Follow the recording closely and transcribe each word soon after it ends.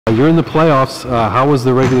You're in the playoffs. How was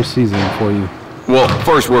the regular season for you? Well,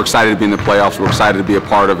 first, we're excited to be in the playoffs. We're excited to be a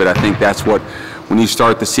part of it. I think that's what, when you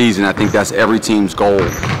start the season, I think that's every team's goal,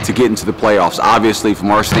 to get into the playoffs. Obviously,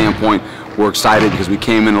 from our standpoint, we're excited because we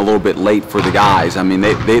came in a little bit late for the guys. I mean,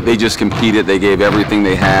 they just competed. They gave everything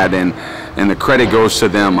they had, and the credit goes to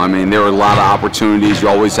them. I mean, there were a lot of opportunities. You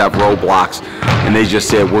always have roadblocks, and they just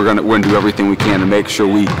said, we're gonna do everything we can to make sure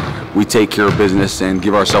we take care of business and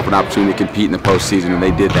give ourselves an opportunity to compete in the postseason, and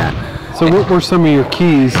they did that. So what were some of your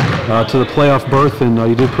keys to the playoff berth, and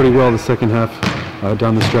you did pretty well the second half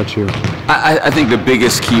down the stretch here? I think the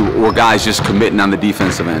biggest key were guys just committing on the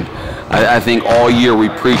defensive end. I think all year we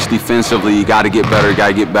preach defensively, you got to get better, you got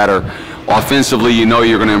to get better. Offensively, you know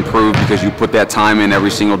you're going to improve because you put that time in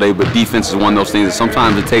every single day, but defense is one of those things that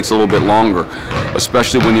sometimes it takes a little bit longer,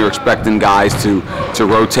 especially when you're expecting guys to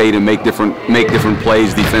rotate and make different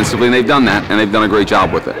plays defensively, and they've done that, and they've done a great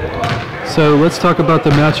job with it. So let's talk about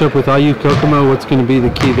the matchup with IU Kokomo. What's going to be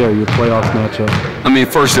the key there, your playoff matchup? I mean,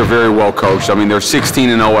 first, they're very well coached. I mean, they're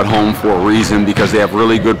 16-0 at home for a reason because they have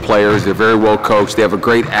really good players. They're very well coached. They have a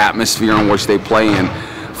great atmosphere in which they play in.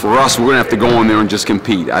 For us, we're going to have to go in there and just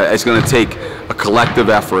compete. It's going to take a collective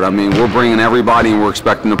effort. I mean, we're bringing everybody and we're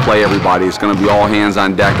expecting to play everybody. It's going to be all hands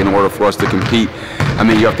on deck in order for us to compete. I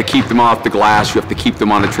mean, you have to keep them off the glass. You have to keep them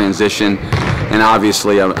on the transition. And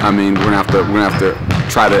obviously, I mean, we're going to have to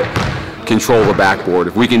try to control the backboard.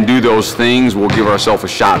 If we can do those things, we'll give ourselves a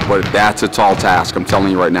shot, but that's a tall task, I'm telling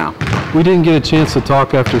you right now. We didn't get a chance to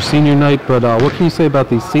talk after senior night, but what can you say about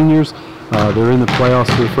these seniors? They're in the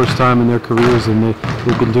playoffs for the first time in their careers, and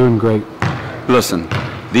they've been doing great. Listen,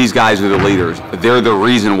 these guys are the leaders. They're the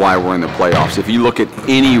reason why we're in the playoffs. If you look at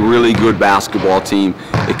any really good basketball team,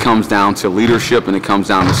 it comes down to leadership and it comes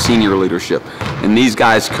down to senior leadership. And these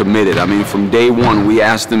guys committed. I mean, from day one, we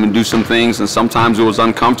asked them to do some things, and sometimes it was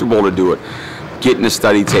uncomfortable to do it. Getting to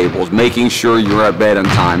study tables, making sure you're at bed on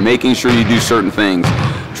time, making sure you do certain things,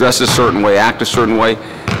 dress a certain way, act a certain way.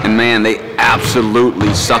 And man, they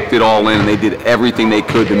absolutely sucked it all in, and they did everything they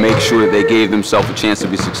could to make sure that they gave themselves a chance to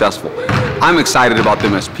be successful. I'm excited about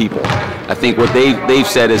them as people. I think what they've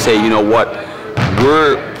said is, hey, you know what?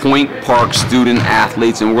 We're Point Park student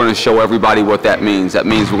athletes, and we're going to show everybody what that means. That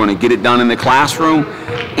means we're going to get it done in the classroom,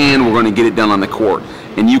 and we're going to get it done on the court.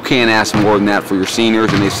 And you can't ask more than that for your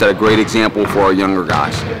seniors, and they set a great example for our younger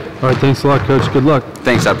guys. All right, thanks a lot, Coach. Good luck.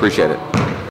 Thanks, I appreciate it.